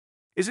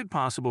Is it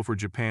possible for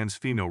Japan's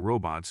female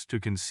robots to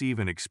conceive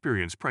and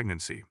experience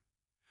pregnancy?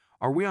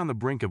 Are we on the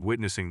brink of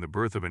witnessing the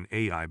birth of an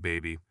AI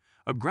baby,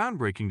 a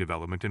groundbreaking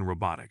development in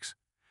robotics?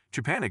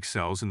 Japan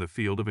excels in the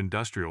field of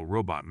industrial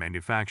robot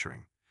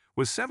manufacturing,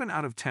 with 7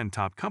 out of 10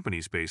 top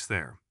companies based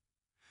there.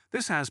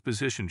 This has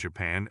positioned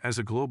Japan as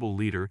a global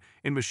leader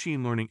in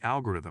machine learning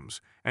algorithms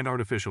and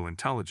artificial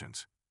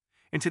intelligence.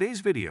 In today's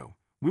video,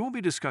 we will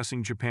be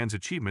discussing Japan's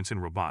achievements in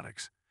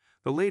robotics,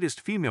 the latest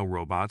female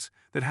robots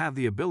that have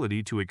the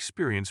ability to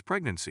experience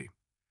pregnancy.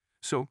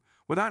 So,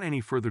 without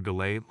any further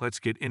delay, let's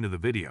get into the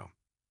video.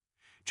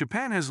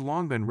 Japan has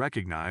long been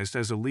recognized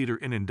as a leader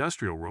in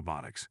industrial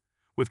robotics,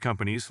 with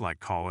companies like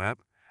Kawa,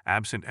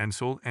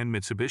 Entzel, and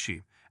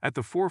Mitsubishi at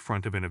the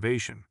forefront of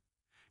innovation.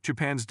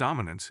 Japan's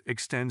dominance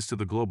extends to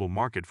the global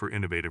market for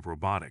innovative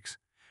robotics,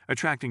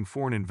 attracting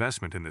foreign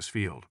investment in this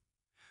field.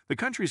 The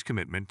country's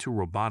commitment to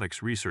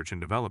robotics research and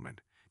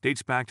development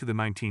dates back to the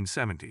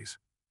 1970s.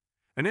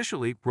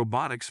 Initially,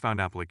 robotics found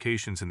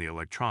applications in the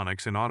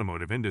electronics and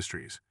automotive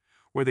industries,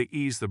 where they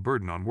eased the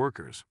burden on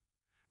workers.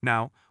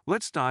 Now,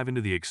 let's dive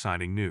into the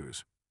exciting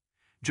news.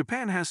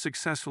 Japan has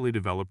successfully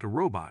developed a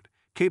robot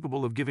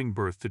capable of giving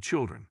birth to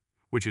children,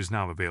 which is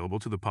now available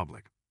to the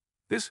public.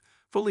 This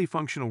fully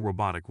functional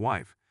robotic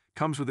wife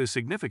comes with a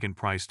significant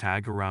price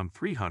tag around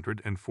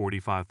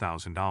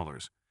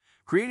 $345,000,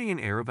 creating an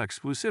air of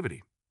exclusivity.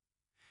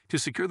 To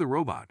secure the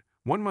robot,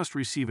 one must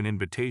receive an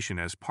invitation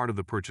as part of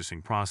the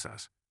purchasing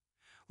process.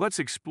 Let's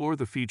explore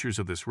the features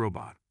of this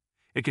robot.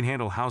 It can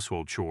handle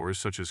household chores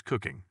such as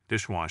cooking,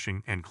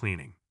 dishwashing, and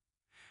cleaning.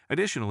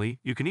 Additionally,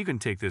 you can even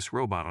take this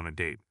robot on a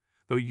date,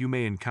 though you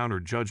may encounter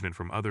judgment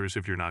from others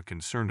if you're not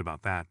concerned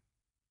about that.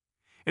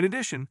 In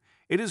addition,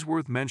 it is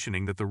worth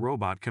mentioning that the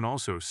robot can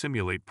also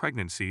simulate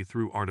pregnancy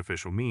through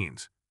artificial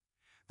means.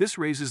 This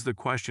raises the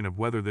question of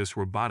whether this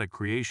robotic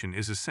creation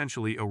is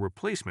essentially a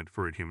replacement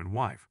for a human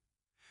wife.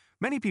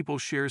 Many people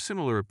share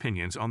similar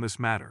opinions on this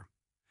matter.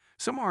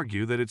 Some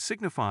argue that it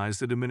signifies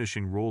the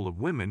diminishing role of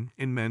women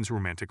in men's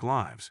romantic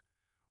lives,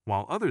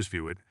 while others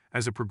view it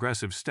as a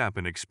progressive step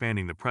in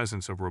expanding the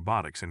presence of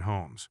robotics in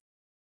homes.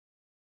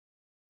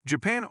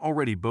 Japan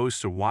already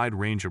boasts a wide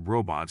range of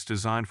robots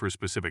designed for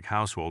specific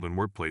household and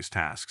workplace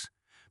tasks,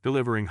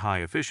 delivering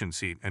high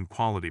efficiency and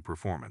quality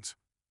performance.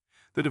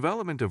 The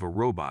development of a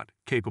robot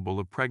capable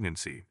of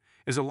pregnancy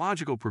is a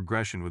logical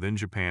progression within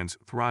Japan's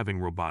thriving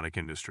robotic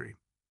industry.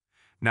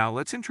 Now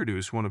let's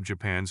introduce one of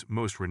Japan's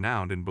most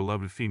renowned and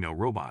beloved female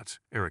robots,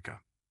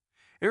 Erica.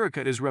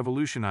 Erica is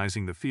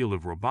revolutionizing the field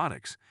of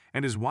robotics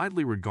and is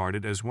widely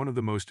regarded as one of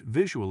the most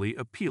visually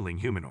appealing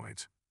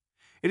humanoids.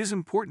 It is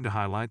important to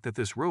highlight that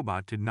this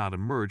robot did not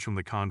emerge from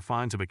the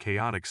confines of a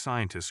chaotic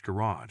scientist's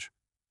garage.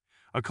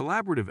 A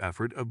collaborative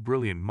effort of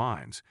brilliant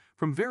minds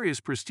from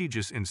various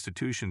prestigious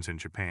institutions in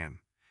Japan,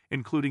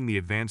 including the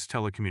Advanced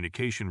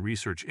Telecommunication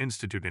Research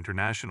Institute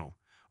International,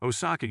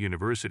 Osaka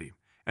University,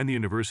 and the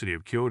University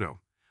of Kyoto,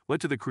 led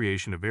to the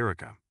creation of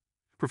Erica.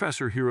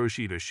 Professor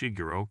Hiroshita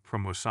Shigeru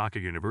from Osaka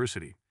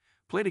University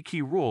played a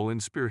key role in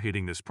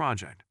spearheading this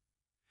project.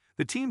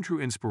 The team drew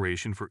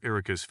inspiration for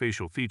Erica's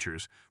facial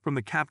features from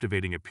the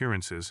captivating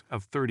appearances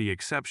of 30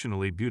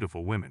 exceptionally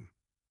beautiful women.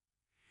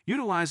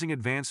 Utilizing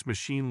advanced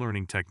machine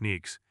learning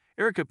techniques,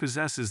 Erica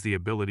possesses the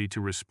ability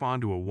to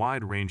respond to a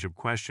wide range of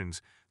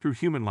questions through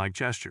human-like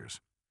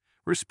gestures.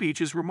 Her speech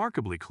is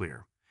remarkably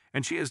clear,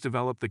 and she has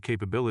developed the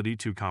capability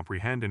to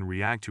comprehend and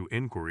react to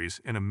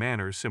inquiries in a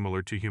manner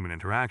similar to human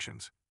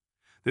interactions.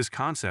 This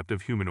concept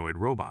of humanoid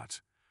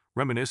robots,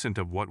 reminiscent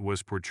of what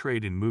was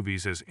portrayed in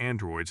movies as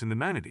androids in the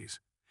 90s,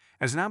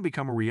 has now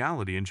become a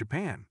reality in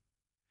Japan.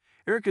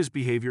 Erica's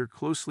behavior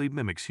closely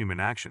mimics human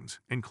actions,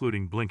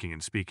 including blinking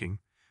and speaking,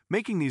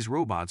 making these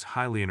robots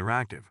highly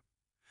interactive.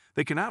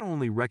 They can not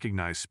only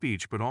recognize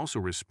speech but also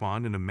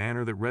respond in a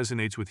manner that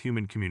resonates with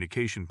human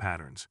communication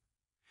patterns.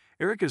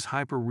 Erica's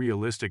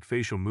hyper-realistic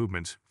facial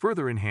movements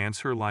further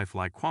enhance her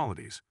lifelike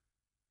qualities.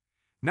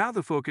 Now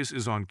the focus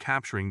is on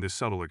capturing the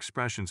subtle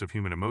expressions of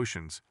human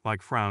emotions,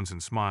 like frowns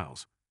and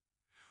smiles.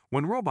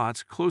 When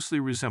robots closely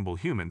resemble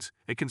humans,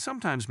 it can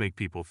sometimes make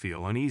people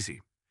feel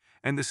uneasy,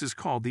 and this is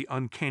called the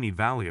uncanny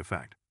valley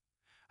effect.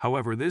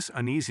 However, this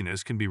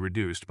uneasiness can be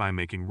reduced by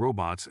making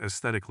robots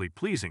aesthetically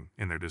pleasing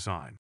in their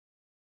design.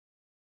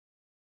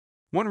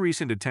 One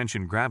recent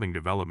attention-grabbing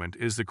development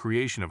is the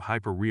creation of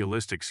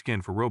hyper-realistic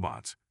skin for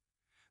robots.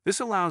 This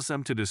allows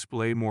them to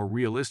display more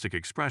realistic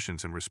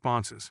expressions and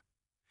responses.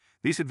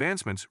 These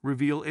advancements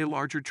reveal a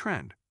larger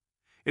trend.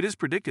 It is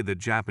predicted that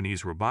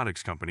Japanese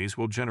robotics companies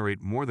will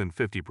generate more than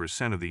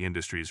 50% of the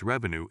industry's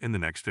revenue in the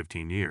next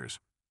 15 years.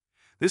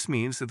 This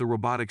means that the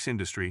robotics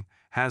industry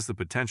has the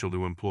potential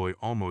to employ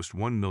almost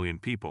 1 million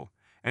people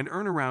and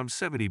earn around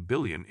 $70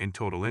 billion in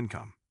total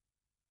income.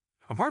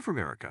 Apart from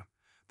Erica,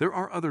 there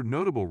are other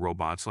notable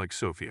robots like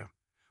Sophia,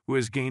 who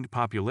has gained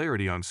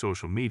popularity on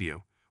social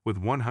media with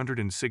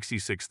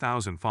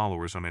 166,000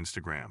 followers on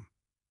Instagram.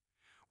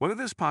 Whether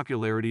this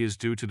popularity is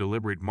due to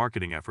deliberate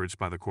marketing efforts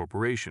by the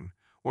corporation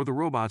or the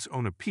robot's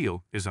own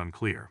appeal is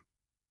unclear.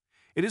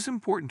 It is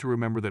important to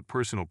remember that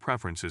personal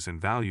preferences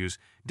and values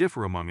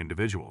differ among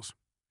individuals.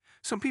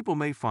 Some people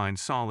may find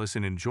solace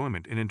and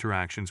enjoyment in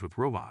interactions with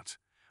robots,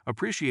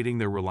 appreciating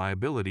their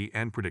reliability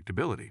and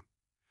predictability.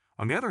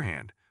 On the other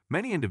hand,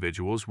 many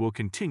individuals will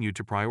continue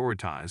to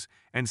prioritize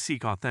and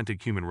seek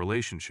authentic human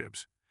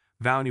relationships,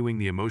 valuing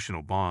the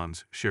emotional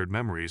bonds, shared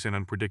memories, and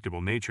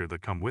unpredictable nature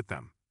that come with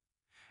them.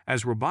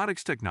 As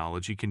robotics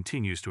technology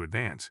continues to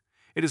advance,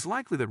 it is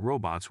likely that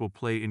robots will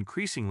play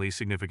increasingly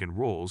significant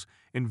roles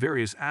in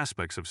various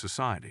aspects of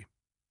society.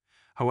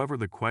 However,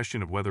 the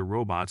question of whether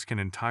robots can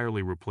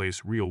entirely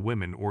replace real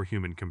women or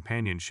human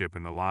companionship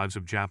in the lives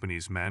of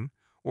Japanese men,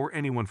 or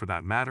anyone for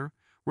that matter,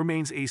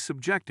 remains a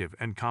subjective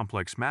and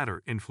complex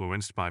matter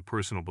influenced by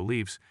personal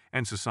beliefs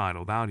and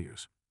societal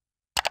values.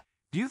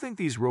 Do you think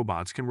these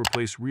robots can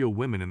replace real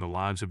women in the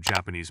lives of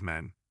Japanese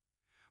men?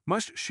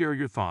 Must share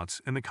your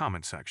thoughts in the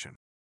comment section.